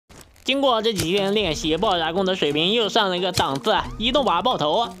经过这几天练习，爆炸弓的水平又上了一个档次啊！移动靶爆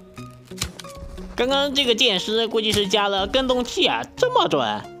头，刚刚这个箭师估计是加了跟踪器啊，这么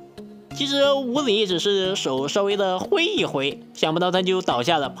准。其实武子弈只是手稍微的挥一挥，想不到他就倒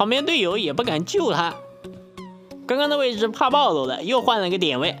下了，旁边队友也不敢救他。刚刚的位置怕暴露了，又换了个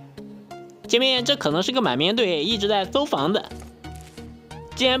点位。前面这可能是个满编队，一直在搜房子。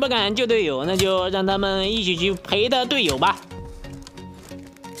既然不敢救队友，那就让他们一起去陪他队友吧。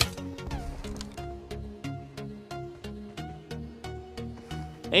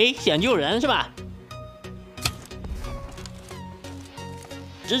哎，想救人是吧？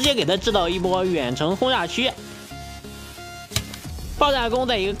直接给他制造一波远程轰炸区。爆炸弓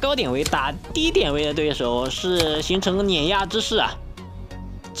在一个高点位打低点位的对手，是形成碾压之势啊！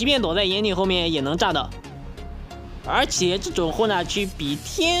即便躲在掩体后面也能炸到。而且这种轰炸区比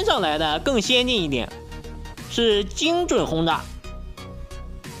天上来的更先进一点，是精准轰炸。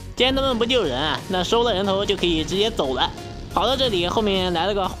既然他们不救人啊，那收了人头就可以直接走了。跑到这里，后面来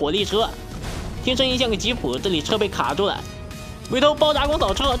了个火力车，听声音像个吉普，这里车被卡住了。回头爆炸弓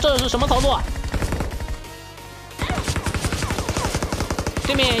扫车，这是什么操作？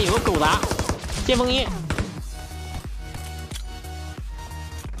对面有个狗杂，先锋音。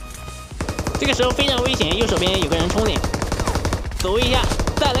这个时候非常危险，右手边有个人冲你，走一下，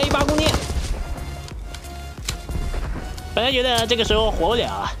再来一发弓箭。本来觉得这个时候活不了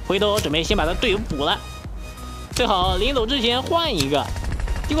啊，回头准备先把他队友补了。最好临走之前换一个，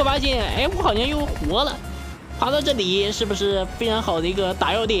结果发现，哎，我好像又活了。爬到这里是不是非常好的一个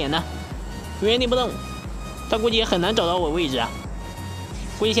打药点呢？原地不动，他估计很难找到我位置啊。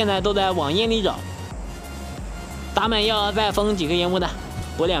估计现在都在往烟里找。打满药再封几个烟雾弹，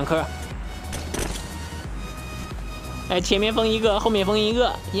补2颗。哎，前面封一个，后面封一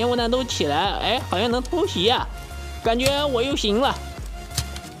个，烟雾弹都起来，哎，好像能偷袭啊，感觉我又行了。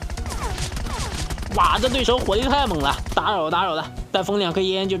哇，这对手火力太猛了，打扰了，再封2颗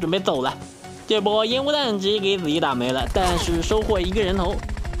烟就准备走了。这波烟雾弹直接给Ziyi打没了，但是收获1个人头。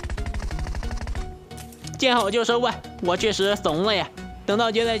见好就收啊，我确实怂了呀，等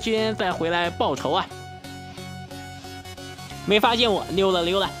到决赛圈再回来报仇啊。没发现我，溜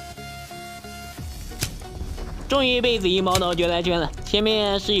了。终于被Ziyi猫到决赛圈了，前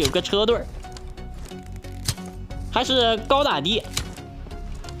面是有个车队，还是高打低。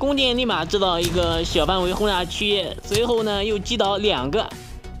弓箭立马制造一个小范围轰炸区，随后呢又击倒2个，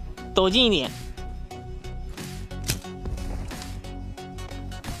走近一点。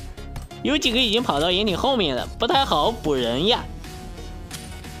有几个已经跑到掩体后面了，不太好补人呀。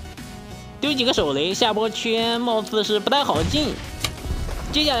丢几个手雷，下波圈貌似是不太好进。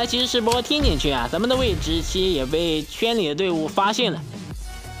接下来其实是波天井圈啊，咱们的位置其实也被圈里的队伍发现了。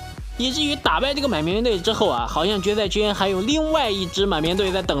以至于打败这个满编队之后啊，好像决赛圈还有另外一支满编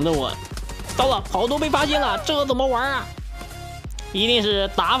队在等着我。糟了，跑图被发现了，这怎么玩啊？一定是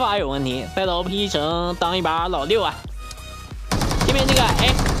打法有问题，赛道 P 成当一把老六啊！前面这个，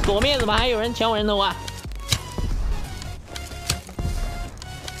哎，左面怎么还有人抢我人头啊？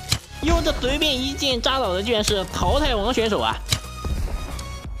哟，这随便一箭扎倒的居然是淘汰王选手啊！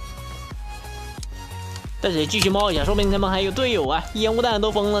但是继续猫一下，说不定他们还有队友啊，烟雾弹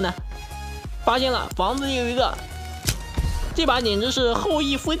都封了呢。发现了，房子里有一个，这把简直是后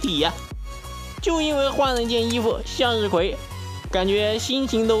羿附体呀！就因为换了一件衣服，向日葵，感觉心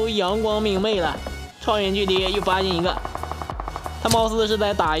情都阳光明媚了。超远距离又发现一个，他貌似是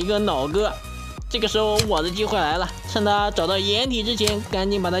在打一个脑哥。这个时候我的机会来了，趁他找到掩体之前，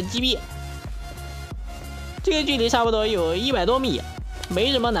赶紧把他击毙。这个距离差不多有100多米，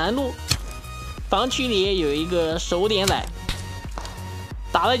没什么难度。防区里有一个手点仔，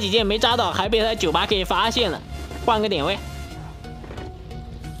打了几箭没扎到，还被他98K 发现了。换个点位，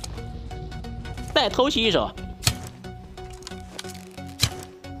再偷袭一手。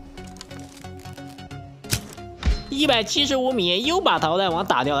175米又把淘汰王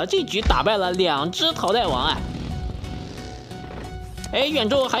打掉了，这局打败了2只淘汰王啊！哎，远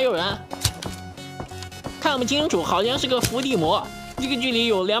处还有人，看不清楚，好像是个伏地魔。这个距离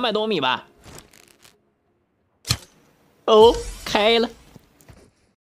有200多米吧？哦，开了。